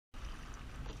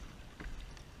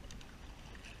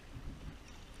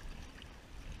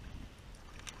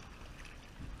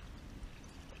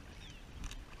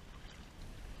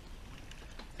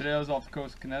Today I was off the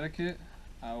coast of Connecticut.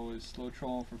 I was slow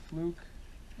trolling for Fluke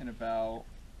in about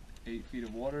 8 feet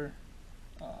of water.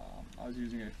 I was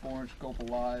using a 4-inch Scope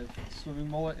Alive swimming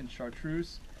mullet and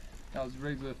chartreuse. That was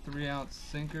rigged with a 3-ounce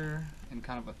sinker and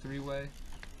kind of a 3-way.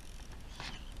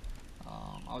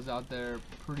 I was out there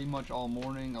pretty much all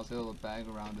morning. I was able to bag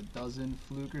around a dozen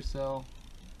fluke or so,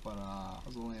 but I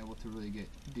was only able to really get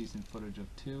decent footage of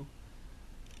 2.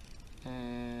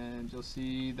 And you'll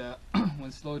see that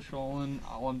when slow trolling,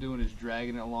 all I'm doing is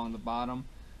dragging it along the bottom.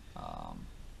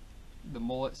 The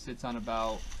mullet sits on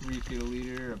about 3 feet a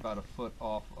leader, about a foot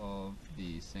off of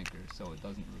the sinker, so it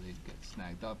doesn't really get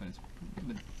snagged up, and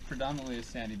it's predominantly a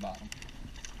sandy bottom.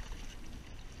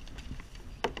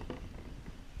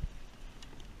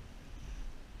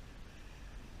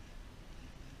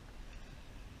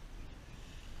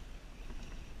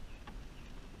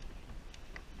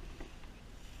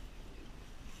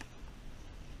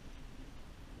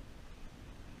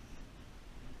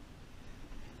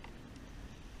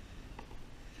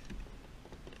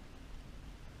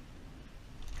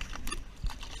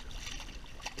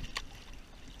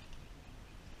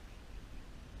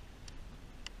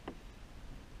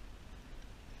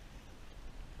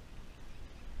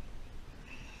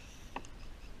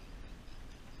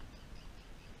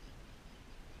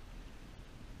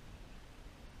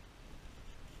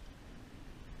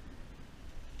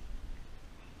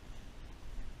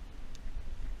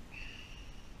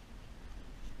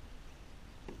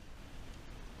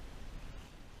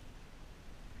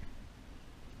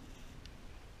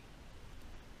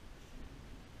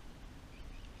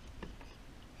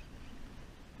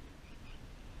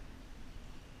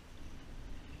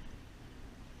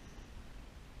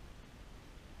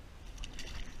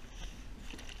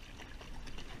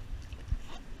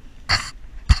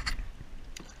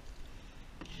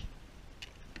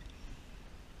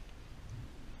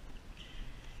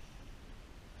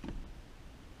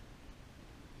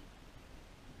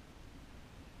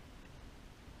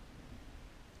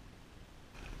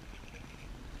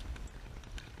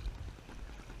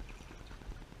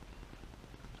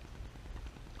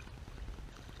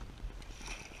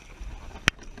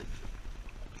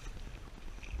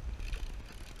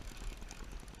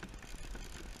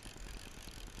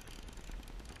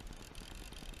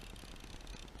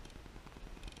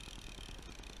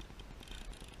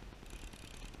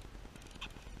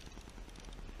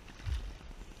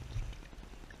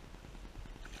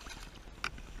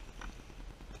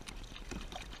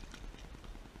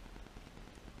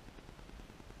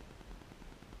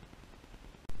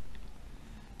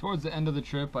 Towards the end of the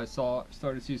trip, I started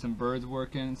to see some birds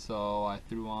working, so I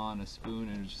threw on a spoon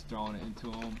and was just throwing it into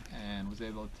them, and was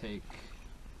able to take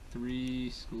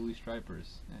 3 schoolie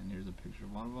stripers. And here's a picture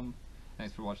of one of them.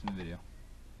 Thanks for watching the video.